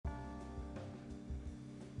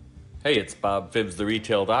Hey, it's Bob Phibbs, the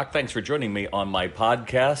Retail Doc. Thanks for joining me on my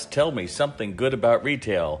podcast, Tell Me Something Good About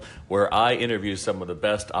Retail, where I interview some of the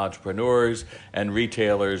best entrepreneurs and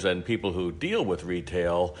retailers and people who deal with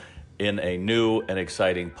retail in a new and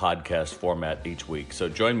exciting podcast format each week. So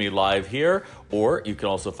join me live here, or you can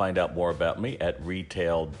also find out more about me at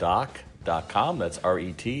retaildoc.com. That's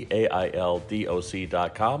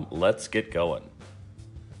RETAILDOC.com. Let's get going.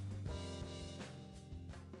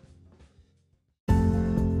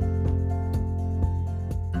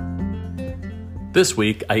 This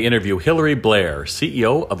week, I interview Hillary Blair,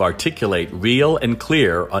 CEO of Articulate Real and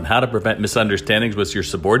Clear, on how to prevent misunderstandings with your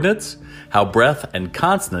subordinates, how breath and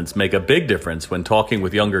consonants make a big difference when talking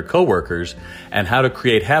with younger coworkers, and how to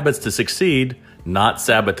create habits to succeed, not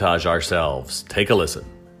sabotage ourselves. Take a listen.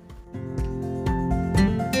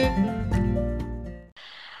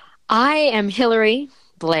 I am Hillary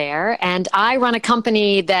Blair, and I run a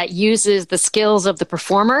company that uses the skills of the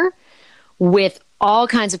performer with all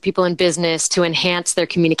kinds of people in business to enhance their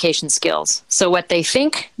communication skills. So what they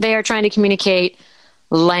think they are trying to communicate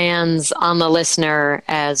lands on the listener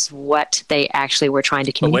as what they actually were trying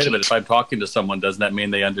to communicate. But wait a minute, if I'm talking to someone, doesn't that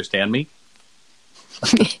mean they understand me?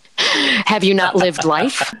 Have you not lived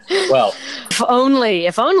life? Well, if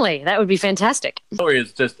only, that would be fantastic. Hillary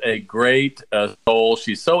is just a great soul.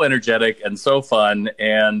 She's so energetic and so fun.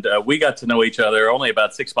 And we got to know each other only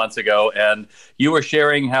about 6 months ago. And you were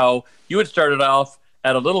sharing how you had started off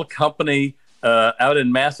at a little company out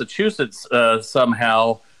in Massachusetts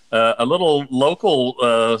somehow, a little local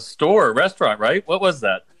restaurant, right? What was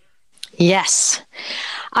that? Yes.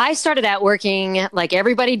 I started out working like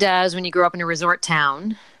everybody does when you grow up in a resort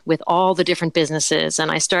town with all the different businesses. And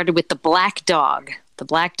I started with the Black Dog. The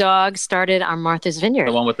Black Dog started on Martha's Vineyard.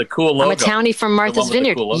 The one with the cool logo. I'm a townie from Martha's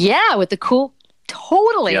Vineyard. Yeah, with the cool,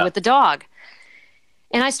 totally, with the dog.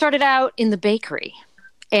 And I started out in the bakery.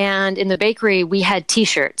 And in the bakery, we had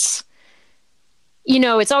T-shirts. You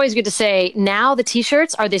know, it's always good to say, now the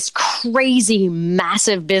T-shirts are this crazy,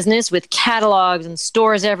 massive business with catalogs and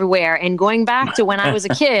stores everywhere. And going back to when I was a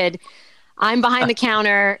kid, I'm behind the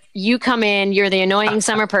counter, you come in, you're the annoying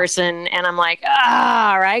summer person, and I'm like,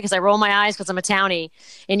 right? Because I roll my eyes because I'm a townie,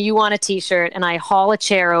 and you want a T-shirt, and I haul a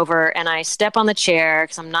chair over, and I step on the chair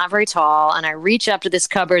because I'm not very tall, and I reach up to this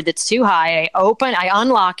cupboard that's too high, I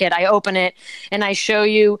unlock it, I open it, and I show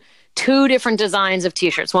you two different designs of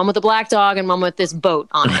T-shirts, one with the black dog and one with this boat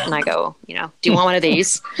on it. And I go, do you want one of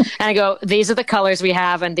these? And I go, these are the colors we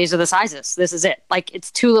have, and these are the sizes. This is it. Like, it's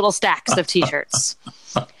two little stacks of T-shirts.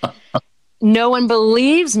 No one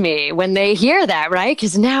believes me when they hear that, right?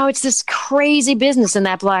 Because now it's this crazy business, and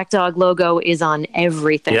that Black Dog logo is on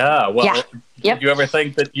everything. Yeah, well, Did you ever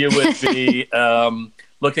think that you would be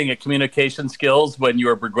looking at communication skills when you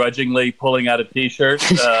were begrudgingly pulling out a T-shirt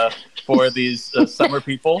for these summer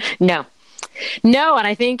people? No, and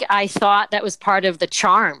I thought that was part of the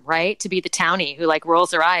charm, right? To be the townie who rolls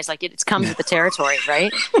their eyes, it comes with the territory,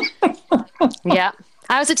 right? Yeah.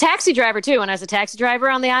 I was a taxi driver too. When I was a taxi driver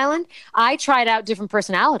on the island, I tried out different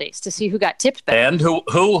personalities to see who got tipped better. And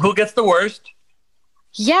who gets the worst?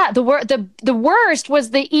 Yeah, the worst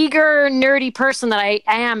was the eager, nerdy person that I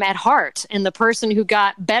am at heart, and the person who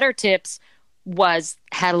got better tips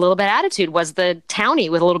had a little bit of attitude. Was the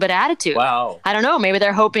townie with a little bit of attitude. Wow. I don't know. Maybe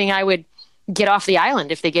they're hoping I would get off the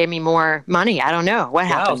island if they gave me more money. I don't know what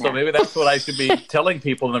happened. Wow. So maybe that's what I should be telling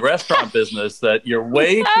people in the restaurant business, that you're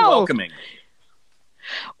way too welcoming.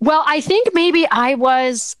 Well, I think maybe I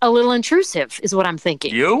was a little intrusive is what I'm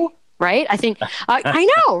thinking. You? Right? I think, I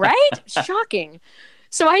know, right? Shocking.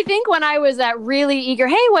 So I think when I was that really eager,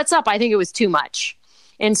 hey, what's up? I think it was too much.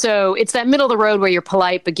 And so it's that middle of the road where you're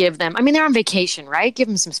polite, but give them, they're on vacation, right? Give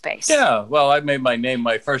them some space. Yeah. Well, I made my name.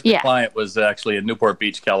 My first client was actually in Newport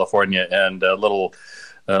Beach, California, and a little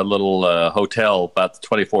hotel, about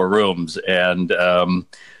 24 rooms. And,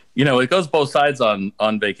 it goes both sides on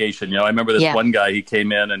vacation. I remember this one guy, he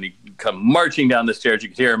came in and he come marching down the stairs. You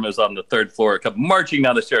could hear him. It was on the third floor. Come marching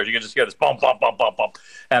down the stairs. You could just hear this bump, bump, bump, bump, bump.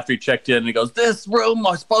 After he checked in, and he goes, this room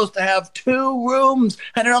was supposed to have 2 rooms,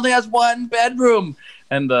 and it only has 1 bedroom.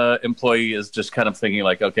 And the employee is just kind of thinking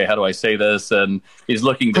like, okay, how do I say this? And he's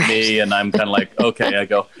looking to me, and I'm kind of like, okay. I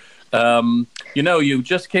go, you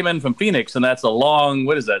just came in from Phoenix, and that's a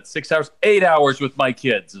long, 6 hours, 8 hours with my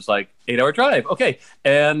kids. It's like 8-hour drive. Okay.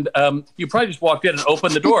 And you probably just walked in and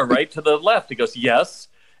opened the door right to the left. He goes, yes.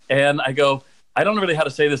 And I go, I don't know really how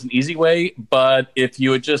to say this in easy way, but if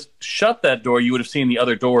you had just shut that door, you would have seen the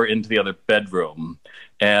other door into the other bedroom.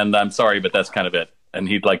 And I'm sorry, but that's kind of it. And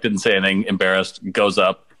he didn't say anything, embarrassed, goes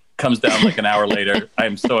up, comes down an hour later.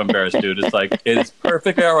 I'm so embarrassed, dude. It's like, it's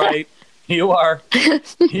perfectly all right. You are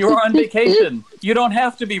on vacation. You don't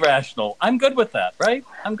have to be rational. I'm good with that, right?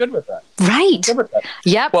 I'm good with that. Right. I'm good with that.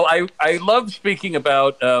 Yep. Well, I love speaking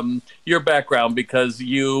about your background because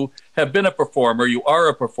you have been a performer. You are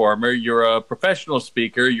a performer. You're a professional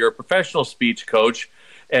speaker. You're a professional speech coach,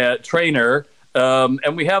 trainer,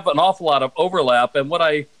 and we have an awful lot of overlap. And what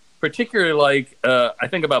I particularly like, I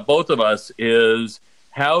think about both of us is,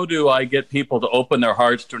 how do I get people to open their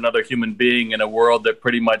hearts to another human being in a world that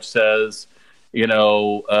pretty much says,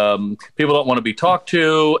 people don't want to be talked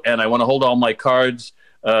to, and I want to hold all my cards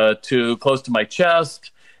too close to my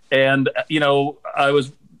chest. And,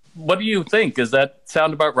 what do you think? Does that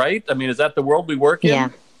sound about right? I mean, is that the world we work in? Yeah.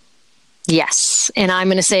 Yes. And I'm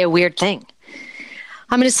going to say a weird thing.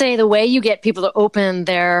 I'm going to say the way you get people to open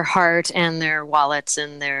their heart and their wallets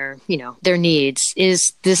and their needs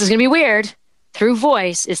is, this is going to be weird, through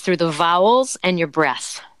voice, is through the vowels and your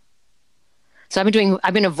breath. So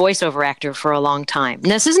I've been a voiceover actor for a long time.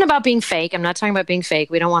 And this isn't about being fake. I'm not talking about being fake.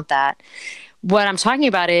 We don't want that. What I'm talking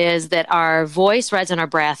about is that our voice rides on our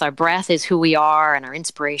breath. Our breath is who we are and our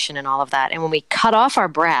inspiration and all of that. And when we cut off our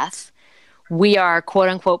breath, we are, quote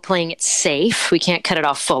unquote, playing it safe. We can't cut it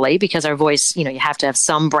off fully because our voice, you have to have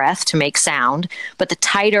some breath to make sound. But the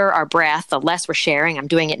tighter our breath, the less we're sharing. I'm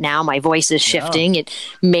doing it now. My voice is shifting. Yeah. It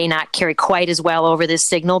may not carry quite as well over this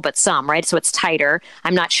signal, but some, right? So it's tighter.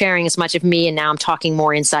 I'm not sharing as much of me, and now I'm talking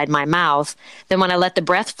more inside my mouth. Then when I let the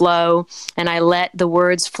breath flow and I let the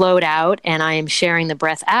words float out and I am sharing the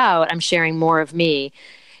breath out, I'm sharing more of me.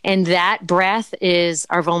 And that breath is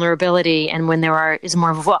our vulnerability. And when there is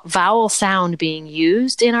more vowel sound being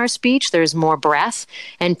used in our speech, there's more breath,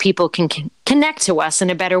 and people can connect to us in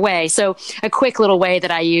a better way. So a quick little way that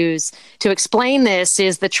I use to explain this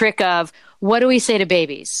is the trick of, what do we say to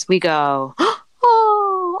babies? We go,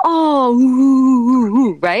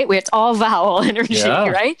 ooh, right? It's all vowel energy,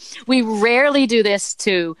 right? We rarely do this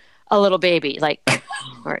to a little baby, like,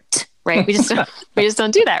 or right? We just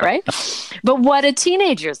don't do that, right? But what do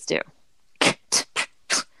teenagers do?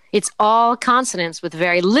 It's all consonants with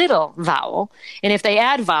very little vowel. And if they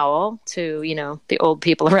add vowel to, the old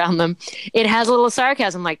people around them, it has a little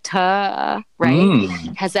sarcasm, like ta, right?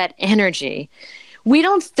 Has that energy. We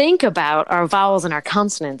don't think about our vowels and our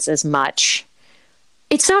consonants as much.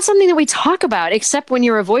 It's not something that we talk about, except when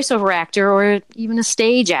you're a voiceover actor or even a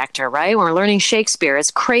stage actor, right? When we're learning Shakespeare,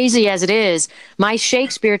 as crazy as it is, my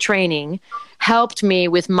Shakespeare training helped me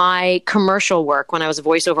with my commercial work when I was a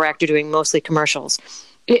voiceover actor doing mostly commercials.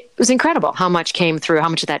 It was incredible how much came through, how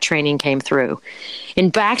much of that training came through.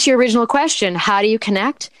 And back to your original question, how do you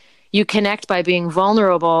connect? You connect by being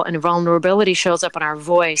vulnerable, and vulnerability shows up in our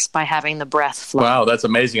voice by having the breath flow. Wow, that's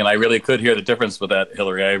amazing. And I really could hear the difference with that,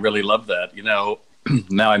 Hillary. I really love that.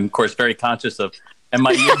 Now I'm, of course, very conscious of, am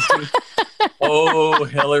I using,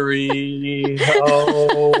 Hillary,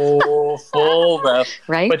 full breath.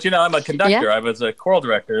 Right. But, I'm a conductor. I was a choral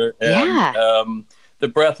director. And the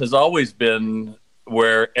breath has always been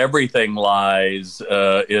where everything lies,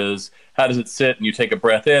 is how does it sit? And you take a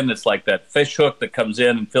breath in, it's like that fish hook that comes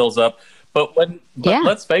in and fills up. But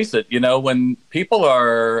let's face it, when people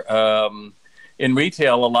are in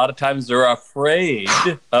retail, a lot of times they're afraid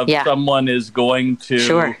of someone is going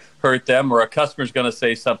to hurt them, or a customer's going to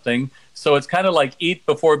say something. So it's kind of like eat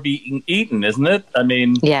before being eaten, isn't it? I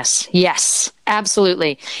mean, yes,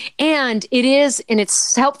 absolutely. And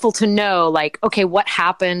it's helpful to know, like, okay, what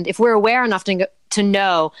happened? If we're aware enough to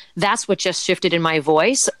know that's what just shifted in my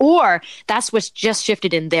voice, or that's what's just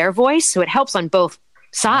shifted in their voice. So it helps on both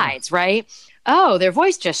sides, right? Oh, their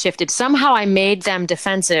voice just shifted. Somehow I made them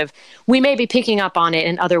defensive. We may be picking up on it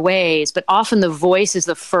in other ways, but often the voice is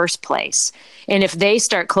the first place. And if they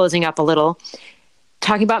start closing up a little,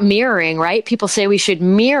 talking about mirroring, right? People say we should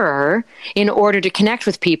mirror in order to connect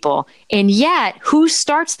with people. And yet, who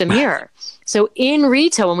starts the mirror? So in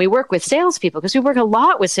retail, when we work with salespeople, because we work a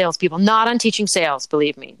lot with salespeople, not on teaching sales,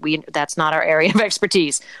 believe me, that's not our area of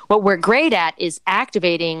expertise. What we're great at is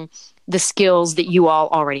activating the skills that you all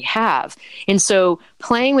already have. And so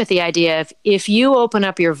playing with the idea of, if you open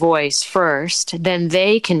up your voice first, then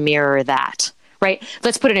they can mirror that, right?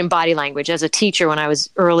 Let's put it in body language. As a teacher, when I was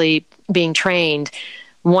early being trained,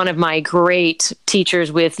 one of my great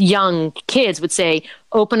teachers with young kids would say,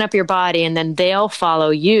 open up your body and then they'll follow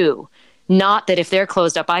you. Not that if they're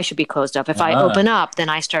closed up, I should be closed up. If I open up, then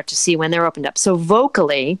I start to see when they're opened up. So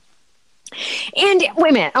vocally, and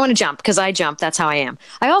wait a minute, I want to jump because I jump. That's how I am.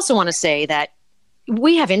 I also want to say that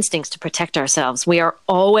we have instincts to protect ourselves.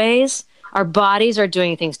 Our bodies are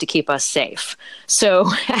doing things to keep us safe. So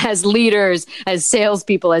as leaders, as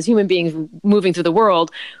salespeople, as human beings moving through the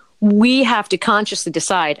world, we have to consciously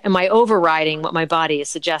decide, am I overriding what my body is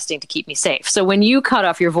suggesting to keep me safe? So when you cut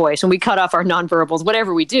off your voice, when we cut off our nonverbals,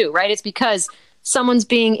 whatever we do, right, it's because someone's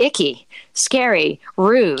being icky, scary,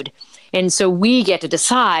 rude. And so we get to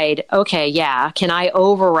decide, okay, yeah, can I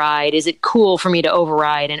override? Is it cool for me to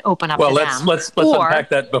override and open up to them? Well, let's unpack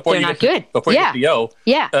that before you get to yo.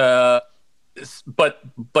 Yeah.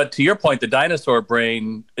 But to your point, the dinosaur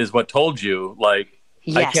brain is what told you, like,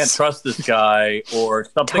 yes. I can't trust this guy, or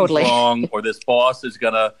something's wrong, or this boss is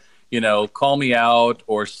going to, call me out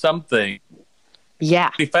or something. Yeah.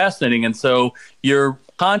 It'd be fascinating. And so you're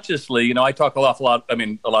consciously, I talk a lot, I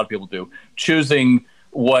mean, a lot of people do, choosing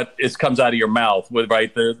what comes out of your mouth,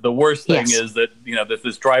 right? The worst thing is that, there's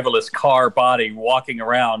this driverless car body walking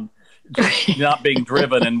around, not being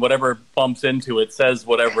driven, and whatever bumps into it says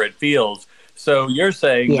whatever it feels. So you're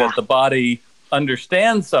saying that the body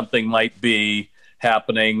understands something might be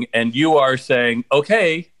happening, and you are saying,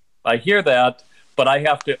 okay, I hear that, but I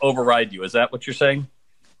have to override you. Is that what you're saying?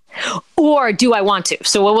 Or do I want to?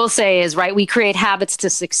 So what we'll say is, right, we create habits to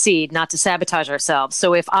succeed, not to sabotage ourselves.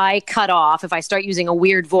 So if I start using a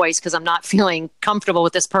weird voice because I'm not feeling comfortable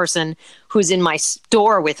with this person who's in my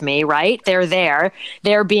store with me, right?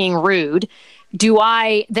 They're being rude.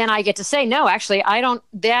 Then I get to say, no, actually,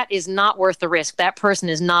 that is not worth the risk. That person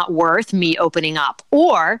is not worth me opening up.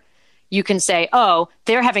 Or you can say, oh,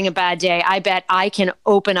 they're having a bad day. I bet I can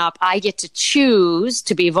open up. I get to choose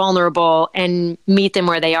to be vulnerable and meet them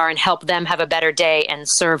where they are and help them have a better day and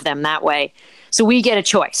serve them that way. So we get a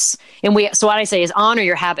choice. So what I say is honor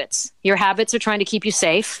your habits. Your habits are trying to keep you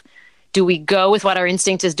safe. Do we go with what our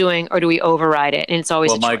instinct is doing, or do we override it? And it's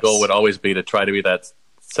always a choice. My goal would always be to try to be that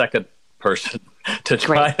second person to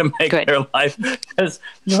try to make their life, because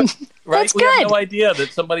right, we have no idea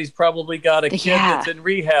that somebody's probably got a kid that's in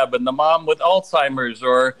rehab, and the mom with Alzheimer's,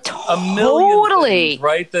 or a million things,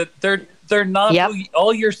 right? That they're not.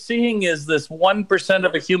 All you're seeing is this 1%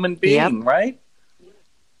 of a human being, right?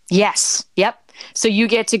 Yes. Yep. So you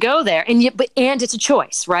get to go there, and it's a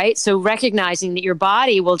choice, right? So recognizing that your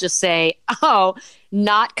body will just say, "Oh,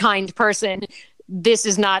 not kind person. This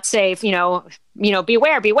is not safe, beware.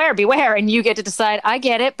 And you get to decide, I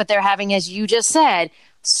get it, but they're having, as you just said,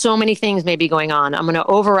 so many things may be going on. I'm going to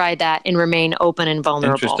override that and remain open and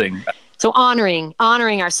vulnerable. Interesting. So honoring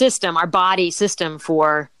our system, our body system,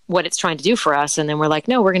 for what it's trying to do for us. And then we're like,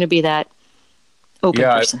 no, we're going to be that open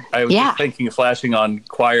person. I was just thinking, flashing on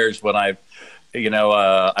choirs when I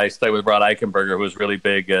studied with Rod Eichenberger, who was really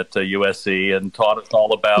big at USC, and taught us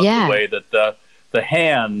all about the way that the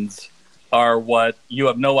hands are what you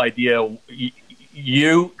have no idea.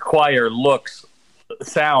 Choir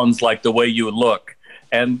sounds like the way you look,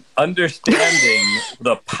 and understanding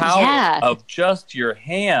the power of just your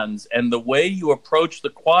hands and the way you approach the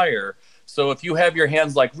choir. So if you have your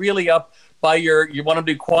hands like really up by you want to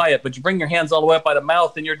be quiet, but you bring your hands all the way up by the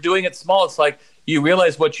mouth and you're doing it small. It's like you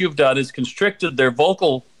realize what you've done is constricted their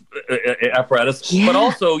vocal apparatus, but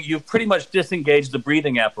also you've pretty much disengaged the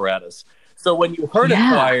breathing apparatus. So when you heard a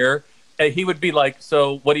choir, he would be like,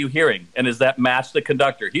 so what are you hearing? And does that match the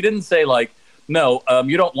conductor? He didn't say like, no,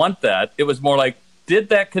 you don't want that. It was more like, did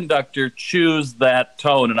that conductor choose that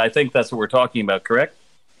tone? And I think that's what we're talking about, correct?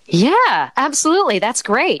 Yeah, absolutely. That's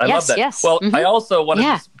great. I love that. Yes. Well, I also wanted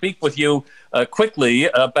to speak with you quickly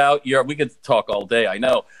about we could talk all day, I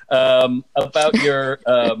know, about your,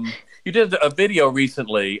 you did a video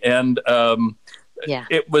recently, and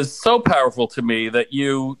it was so powerful to me that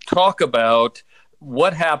you talk about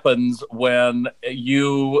what happens when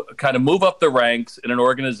you kind of move up the ranks in an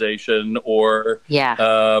organization, or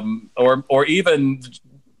even,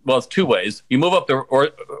 well, it's two ways. You move up the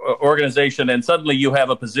organization and suddenly you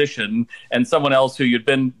have a position, and someone else who you'd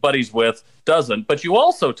been buddies with doesn't. But you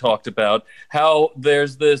also talked about how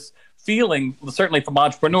there's this feeling, certainly from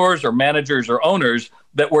entrepreneurs or managers or owners,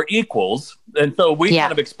 that we're equals. And so we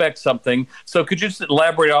kind of expect something. So could you just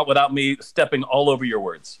elaborate out without me stepping all over your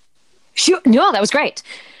words? Sure. No, that was great.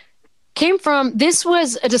 This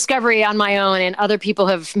was a discovery on my own, and other people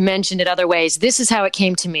have mentioned it other ways. This is how it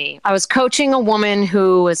came to me. I was coaching a woman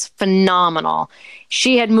who was phenomenal.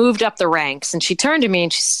 She had moved up the ranks, and she turned to me,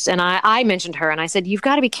 and I mentioned her, and I said, you've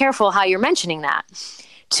got to be careful how you're mentioning that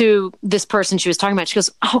to this person she was talking about. She goes,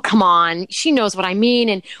 oh, come on. She knows what I mean,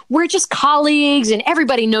 and we're just colleagues, and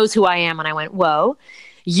everybody knows who I am. And I went, whoa,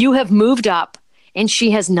 you have moved up, and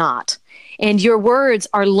she has not. And your words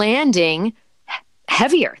are landing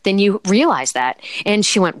heavier than you realize that. And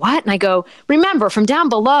she went, what? And I go, remember, from down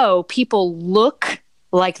below, people look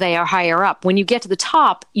like they are higher up. When you get to the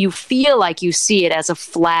top, you feel like you see it as a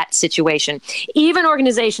flat situation. Even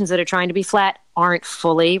organizations that are trying to be flat aren't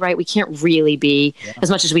fully, right? We can't really be as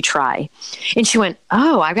much as we try. And she went,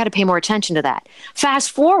 oh, I've got to pay more attention to that.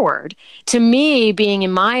 Fast forward to me being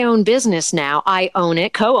in my own business now. I own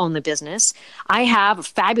it, co-own the business. I have a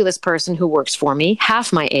fabulous person who works for me,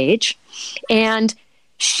 half my age. And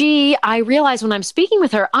I realize when I'm speaking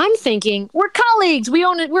with her, I'm thinking, we're colleagues. We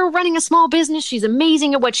own it. We're running a small business. She's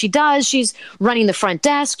amazing at what she does. She's running the front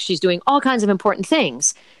desk. She's doing all kinds of important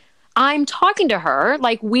things. I'm talking to her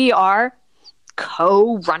like we are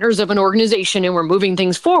co-runners of an organization and we're moving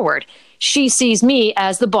things forward. She sees me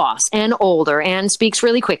as the boss and older and speaks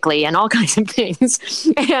really quickly and all kinds of things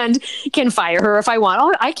and can fire her if I want.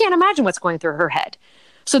 Oh, I can't imagine what's going through her head.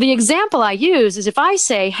 So the example I use is if I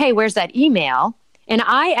say, hey, where's that email? And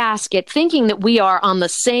I ask it thinking that we are on the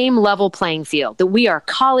same level playing field, that we are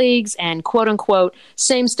colleagues and quote unquote,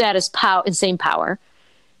 same status and same power.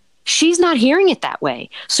 She's not hearing it that way.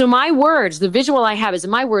 So my words, the visual I have is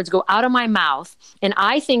my words go out of my mouth and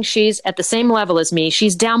I think she's at the same level as me.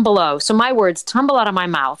 She's down below. So my words tumble out of my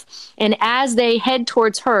mouth. And as they head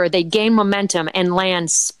towards her, they gain momentum and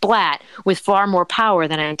land splat with far more power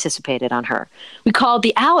than I anticipated on her. We call it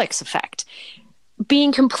the Alex effect.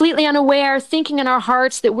 Being completely unaware, thinking in our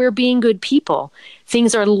hearts that we're being good people.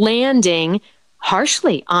 Things are landing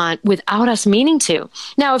harshly on without us meaning to.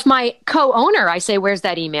 Now, if my co-owner, I say, where's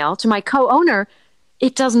that email? To my co-owner,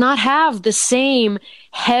 it does not have the same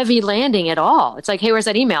heavy landing at all. It's like, hey, where's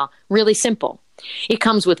that email? Really simple. It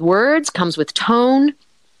comes with words, comes with tone.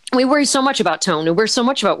 We worry so much about tone. We worry so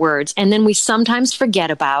much about words. And then we sometimes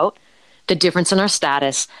forget about the difference in our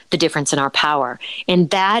status, the difference in our power. And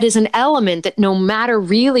that is an element that no matter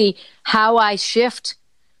really how I shift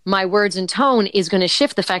my words and tone is going to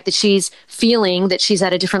shift the fact that she's feeling that she's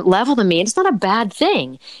at a different level than me. And it's not a bad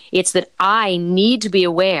thing. It's that I need to be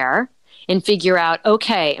aware and figure out,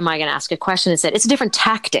 okay, am I going to ask a question instead? It's a different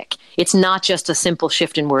tactic. It's not just a simple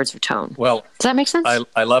shift in words or tone. Well, does that make sense?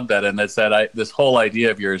 I love that. And that's that this whole idea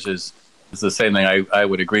of yours is the same thing I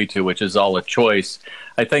would agree to, which is all a choice.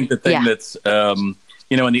 I think the thing that's, in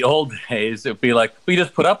the old days, it'd be like, we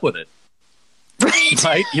just put up with it.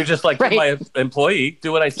 Right? You're just like, right. My employee,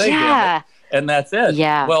 do what I say, damn it. And that's it.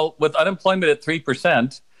 Yeah. Well, with unemployment at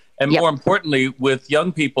 3%, and more importantly, with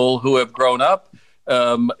young people who have grown up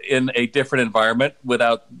in a different environment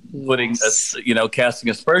without putting, casting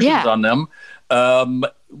aspersions on them,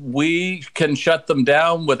 we can shut them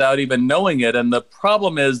down without even knowing it. And the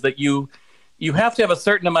problem is that you have to have a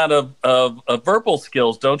certain amount of verbal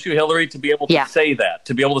skills, don't you, Hillary, to be able to say that,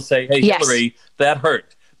 to be able to say, hey, Hillary, that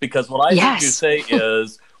hurt. Because what I heard you say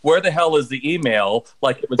is, where the hell is the email?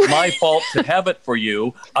 Like it was my fault to have it for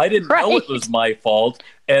you. I didn't know it was my fault.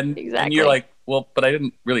 And you're like, well, but I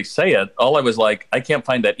didn't really say it. All I was like, I can't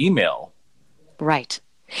find that email. Right.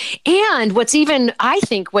 And what's even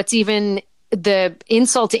the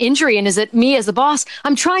insult to injury and is that me as the boss,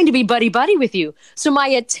 I'm trying to be buddy-buddy with you. So my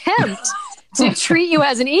attempt to treat you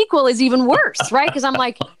as an equal is even worse, right? Because I'm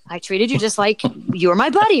like, I treated you just like you're my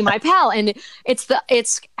buddy, my pal. And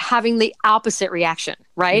it's having the opposite reaction,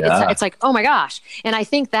 right? Yeah. It's like, oh my gosh. And I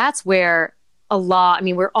think that's where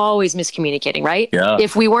we're always miscommunicating, right? Yeah.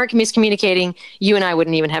 If we weren't miscommunicating, you and I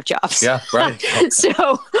wouldn't even have jobs. Yeah, right.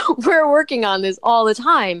 So we're working on this all the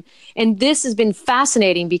time. And this has been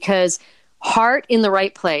fascinating because heart in the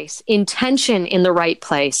right place, intention in the right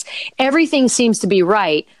place, everything seems to be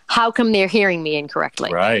right. How come they're hearing me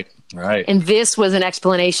incorrectly? Right. And this was an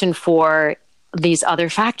explanation for these other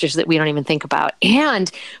factors that we don't even think about. And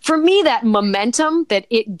for me, that momentum that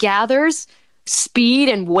it gathers, speed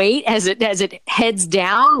and weight as it heads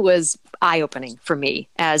down was eye-opening for me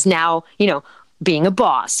as now, being a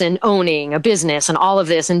boss and owning a business and all of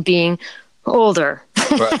this and being older.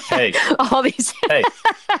 Right. Hey. All these. Hey.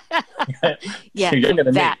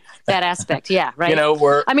 Yeah. That aspect. Yeah. Right.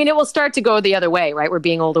 It will start to go the other way, right? Where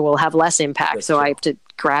being older will have less impact. So true. I have to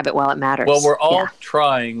grab it while it matters. Well, we're all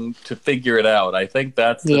trying to figure it out. I think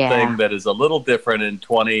that's the thing that is a little different in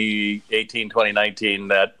 2018, 2019,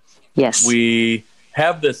 that we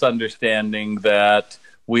have this understanding that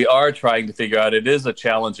we are trying to figure out. It is a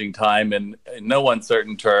challenging time in no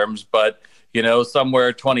uncertain terms, but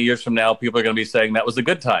somewhere 20 years from now, people are going to be saying that was the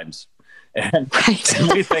good times. And,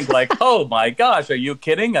 and we think like, oh my gosh, are you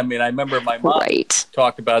kidding? I mean, I remember my mom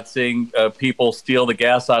talked about seeing people steal the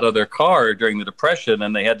gas out of their car during the Depression,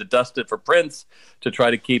 and they had to dust it for prints to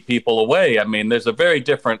try to keep people away. I mean, there's a very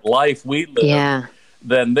different life we live. Yeah.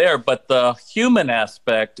 than there. But the human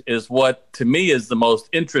aspect is what, to me, is the most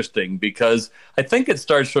interesting, because I think it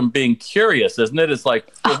starts from being curious, isn't it? It's like,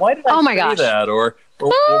 well, why did I say that? Or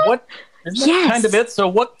what? Isn't that kind of it? So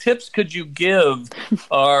what tips could you give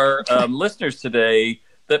our listeners today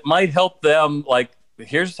that might help them? Like,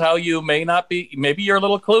 here's how you maybe you're a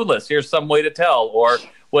little clueless. Here's some way to tell. Or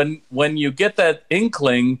when you get that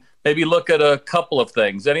inkling, maybe look at a couple of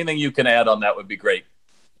things. Anything you can add on that would be great.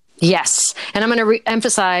 Yes. And I'm going to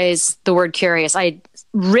re-emphasize the word curious. I'd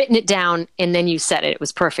written it down and then you said it. It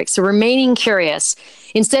was perfect. So remaining curious,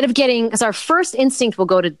 instead of because our first instinct will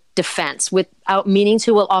go to defense without meaning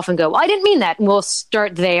to, we'll often go, well, I didn't mean that. And we'll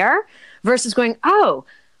start there versus going, oh,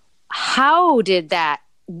 how did that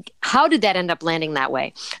end up landing that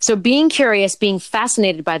way? So being curious, being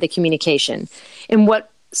fascinated by the communication.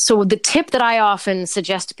 So the tip that I often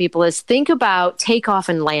suggest to people is think about takeoff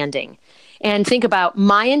and landing. And think about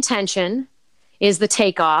my intention is the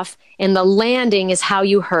takeoff and the landing is how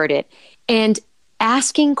you heard it. And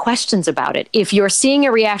asking questions about it. If you're seeing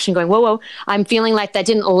a reaction going, whoa, I'm feeling like that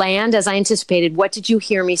didn't land as I anticipated. What did you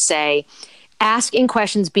hear me say? Asking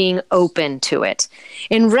questions, being open to it.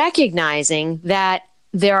 And recognizing that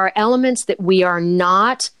there are elements that we are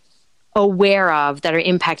not aware of that are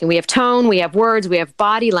impacting. We have tone, we have words, we have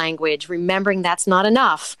body language, remembering that's not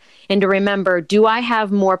enough. And to remember, do I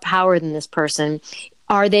have more power than this person?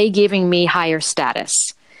 Are they giving me higher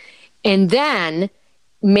status? And then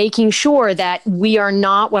making sure that we are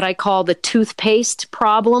not what I call the toothpaste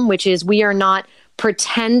problem, which is we are not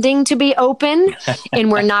pretending to be open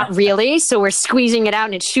and we're not really. So we're squeezing it out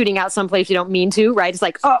and it's shooting out someplace you don't mean to, right? It's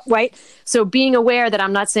like, oh, right. So being aware that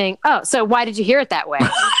I'm not saying, oh, so why did you hear it that way?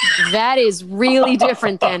 That is really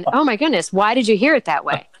different than, oh my goodness, why did you hear it that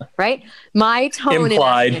way? Right? My tone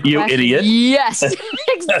implied, you idiot. Yes,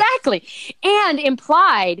 exactly. And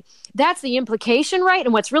implied, that's the implication, right?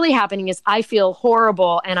 And what's really happening is I feel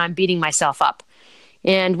horrible and I'm beating myself up.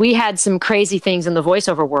 And we had some crazy things in the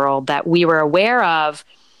voiceover world that we were aware of.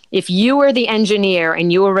 If you were the engineer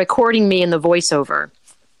and you were recording me in the voiceover,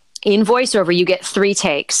 in voiceover, you get 3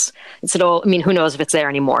 takes. Who knows if it's there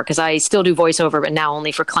anymore, because I still do voiceover, but now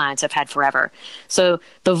only for clients I've had forever. So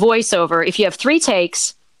the voiceover, if you have 3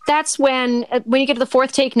 takes, that's when you get to the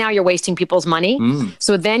 4th take, now you're wasting people's money.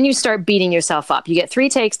 So then you start beating yourself up. You get 3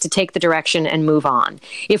 takes to take the direction and move on.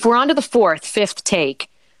 If we're on to the 4th, 5th take,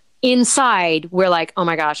 inside, we're like, oh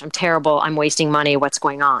my gosh, I'm terrible. I'm wasting money. What's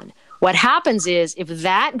going on? What happens is if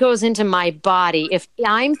that goes into my body, if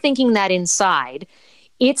I'm thinking that inside,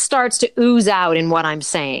 it starts to ooze out in what I'm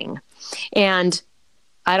saying. And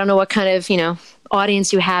I don't know what kind of,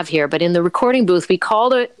 audience you have here, but in the recording booth, we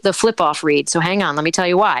called it the flip-off read. So hang on, let me tell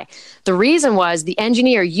you why. The reason was the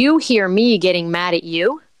engineer, you hear me getting mad at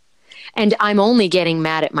you, and I'm only getting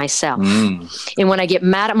mad at myself. And when I get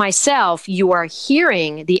mad at myself, you are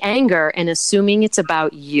hearing the anger and assuming it's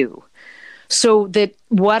about you. So that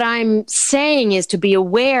what I'm saying is to be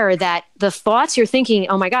aware that the thoughts you're thinking,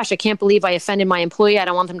 oh my gosh, I can't believe I offended my employee. I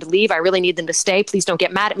don't want them to leave. I really need them to stay. Please don't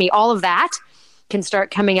get mad at me. All of that can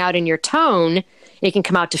start coming out in your tone. It can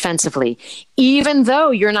come out defensively. Even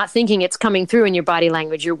though you're not thinking it's coming through in your body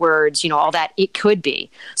language, your words, all that, it could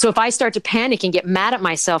be. So if I start to panic and get mad at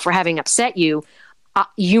myself for having upset you,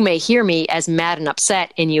 you may hear me as mad and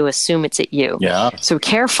upset and you assume it's at you. Yeah. So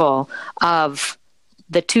careful of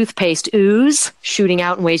the toothpaste ooze shooting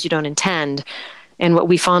out in ways you don't intend, and what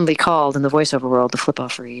we fondly called in the voiceover world, the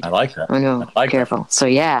flip-off read. I like that. I know. I like careful. That. So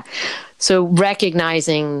yeah. So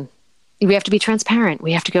recognizing we have to be transparent.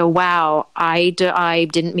 We have to go, wow, I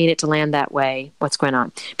didn't mean it to land that way. What's going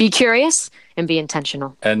on? Be curious and be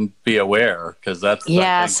intentional. And be aware, because that's...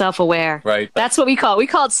 self-aware. Right. That's what we call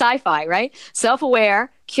it sci-fi, right?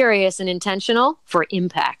 Self-aware, curious, and intentional for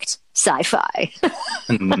impact. Sci-fi.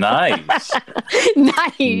 Nice.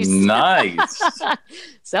 Nice.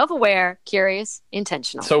 Self-aware, curious,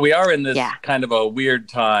 intentional. So we are in this kind of a weird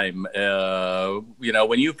time.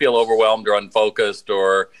 When you feel overwhelmed or unfocused,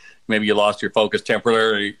 or maybe you lost your focus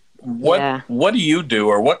temporarily, what do you do,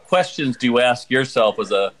 or what questions do you ask yourself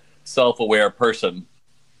as a self-aware person?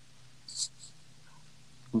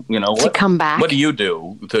 To come back. What do you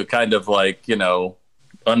do to kind of unfrazzle,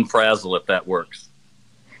 if that works?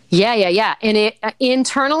 Yeah. And it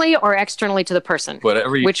internally or externally to the person?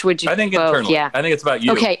 Which would you? I think both, internally. Yeah. I think it's about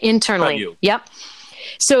you. Okay, internally. About you. Yep.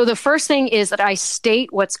 So the first thing is that I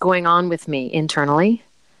state what's going on with me internally.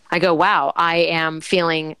 I go, wow, I am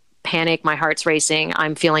feeling panic. My heart's racing.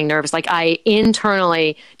 I'm feeling nervous. Like I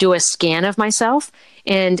internally do a scan of myself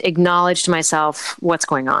and acknowledge to myself what's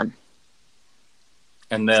going on.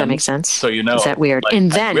 And then, does that make sense? So is that weird?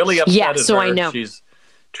 And then, really upset so her. I know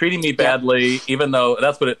treating me badly, even though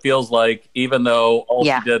that's what it feels like, even though all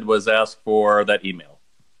she did was ask for that email.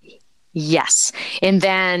 Yes. And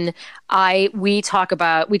then we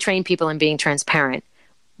train people in being transparent,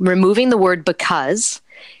 removing the word because.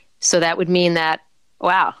 So that would mean that,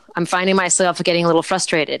 wow, I'm finding myself getting a little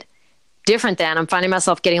frustrated. Different than I'm finding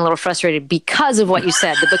myself getting a little frustrated because of what you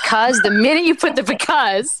said. The minute you put the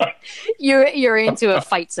because, you're into a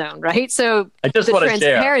fight zone, right? So I just want to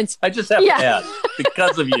share. I just have to add,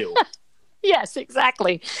 because of you. Yes,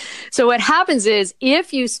 exactly. So what happens is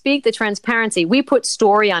if you speak the transparency, we put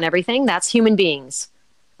story on everything. That's human beings,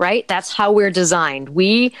 right? That's how we're designed.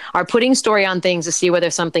 We are putting story on things to see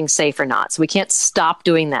whether something's safe or not. So we can't stop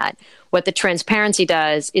doing that. What the transparency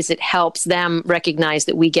does is it helps them recognize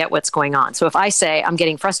that we get what's going on. So if I say, I'm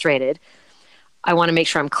getting frustrated, I want to make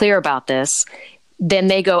sure I'm clear about this. Then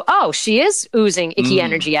they go, oh, she is oozing icky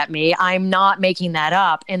energy at me. I'm not making that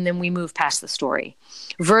up. And then we move past the story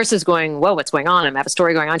versus going, whoa, what's going on? I have a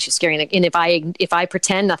story going on. She's scaring. And if I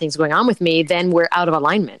pretend nothing's going on with me, then we're out of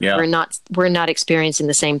alignment. Yeah. We're not experiencing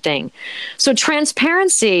the same thing. So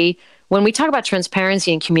transparency, when we talk about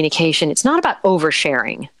transparency and communication, it's not about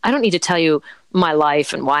oversharing. I don't need to tell you my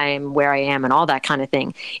life and why I'm where I am and all that kind of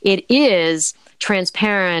thing. It is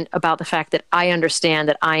transparent about the fact that I understand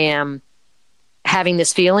that I am having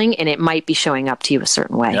this feeling and it might be showing up to you a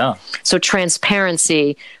certain way. Yeah. So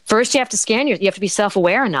transparency, first you have to you have to be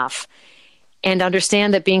self-aware enough and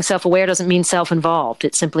understand that being self-aware doesn't mean self-involved.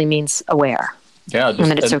 It simply means aware. Yeah.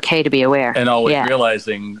 And that it's okay to be aware. And always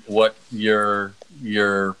realizing what your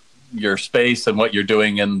space and what you're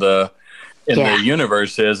doing in the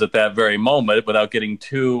universe is at that very moment without getting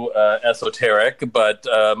too esoteric. But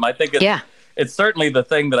I think it's certainly the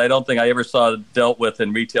thing that I don't think I ever saw dealt with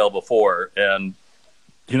in retail before. And,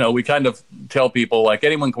 we kind of tell people like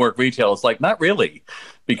anyone can work retail. It's like, not really,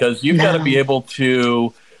 because you've got to be able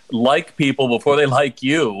to like people before they like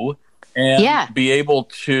you and be able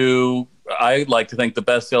to, I like to think the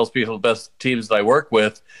best salespeople, the best teams that I work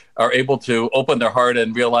with are able to open their heart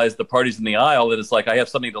and realize the parties in the aisle that it's like, I have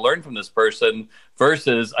something to learn from this person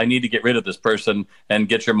versus I need to get rid of this person and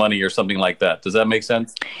get your money or something like that. Does that make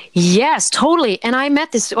sense? Yes, totally. And I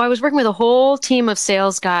was working with a whole team of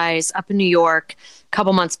sales guys up in New York a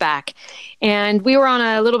couple months back. And we were on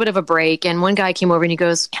a little bit of a break. And one guy came over and he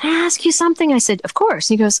goes, can I ask you something? I said, of course.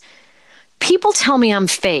 And he goes, people tell me I'm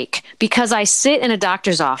fake because I sit in a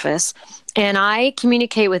doctor's office and I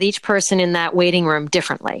communicate with each person in that waiting room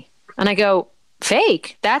differently. And I go,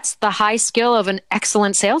 fake? That's the high skill of an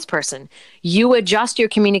excellent salesperson. You adjust your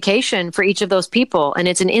communication for each of those people, and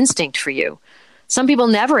it's an instinct for you. Some people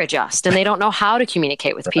never adjust, and they don't know how to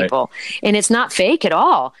communicate with people. And it's not fake at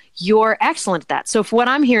all. You're excellent at that. So what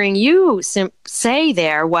I'm hearing you say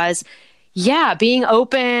there was, being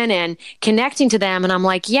open and connecting to them. And I'm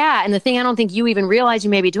like, and the thing I don't think you even realize you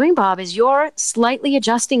may be doing, Bob, is you're slightly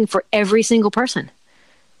adjusting for every single person.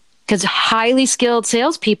 Because highly skilled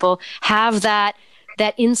salespeople have that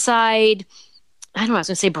inside, I don't know, I was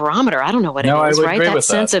going to say barometer. I don't know what it is, I would right? Agree that with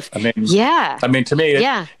sense that. of, to me,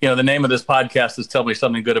 the name of this podcast is Tell Me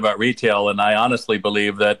Something Good About Retail. And I honestly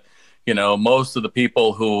believe that, most of the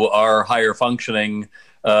people who are higher functioning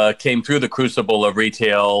came through the crucible of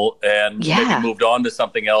retail and maybe moved on to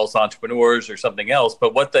something else, entrepreneurs or something else.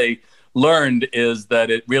 But what they learned is that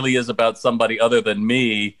it really is about somebody other than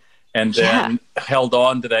me, and then held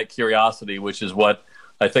on to that curiosity, which is what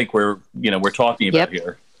I think we're talking about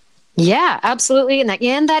here. Yeah, absolutely.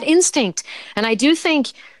 And that instinct. And I do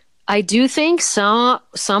think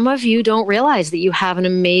some of you don't realize that you have an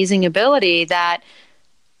amazing ability that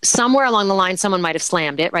somewhere along the line, someone might've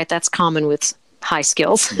slammed it, right? That's common with high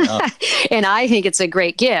skills. Yeah. And I think it's a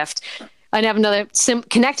great gift. I have another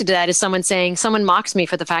connected to that is someone saying, someone mocks me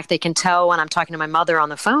for the fact they can tell when I'm talking to my mother on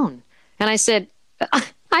the phone. And I said,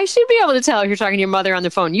 I should be able to tell if you're talking to your mother on the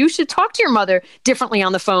phone. You should talk to your mother differently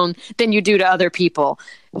on the phone than you do to other people.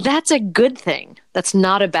 That's a good thing. That's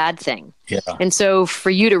not a bad thing. Yeah. And so for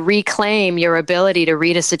you to reclaim your ability to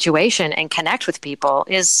read a situation and connect with people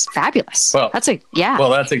is fabulous. Well, that's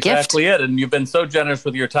exactly gift. It. And you've been so generous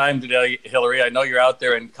with your time today, Hillary. I know you're out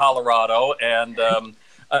there in Colorado. And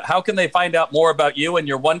how can they find out more about you and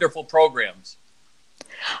your wonderful programs?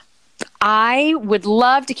 I would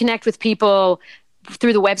love to connect with people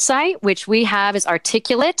through the website, which we have is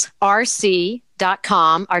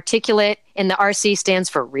articulaterac.com. Articulate, and the RC stands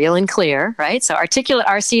for real and clear, right? So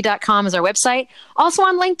articulaterc.com is our website. Also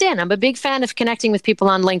on LinkedIn. I'm a big fan of connecting with people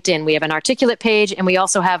on LinkedIn. We have an Articulate page, and we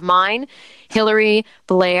also have mine, Hillary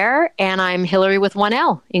Blair, and I'm Hillary with one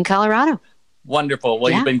L in Colorado. Wonderful.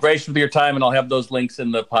 Well, you've been gracious with your time, and I'll have those links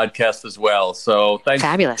in the podcast as well. So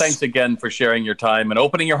thanks again for sharing your time and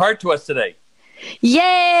opening your heart to us today.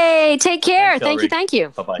 Yay! Take care. Thank you.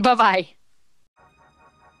 Bye-bye. Bye-bye.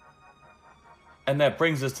 And that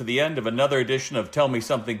brings us to the end of another edition of Tell Me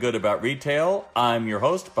Something Good About Retail. I'm your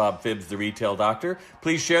host, Bob Phibbs, the Retail Doctor.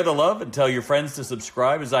 Please share the love and tell your friends to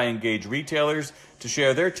subscribe as I engage retailers to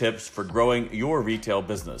share their tips for growing your retail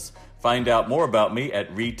business. Find out more about me at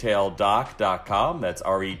retaildoc.com. That's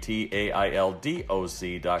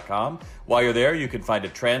retaildoc.com. While you're there, you can find a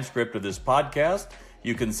transcript of this podcast.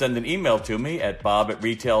 You can send an email to me at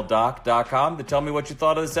bob@retaildoc.com to tell me what you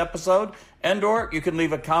thought of this episode, or you can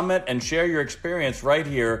leave a comment and share your experience right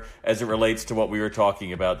here as it relates to what we were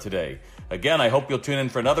talking about today. Again, I hope you'll tune in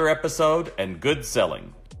for another episode, and good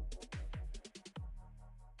selling.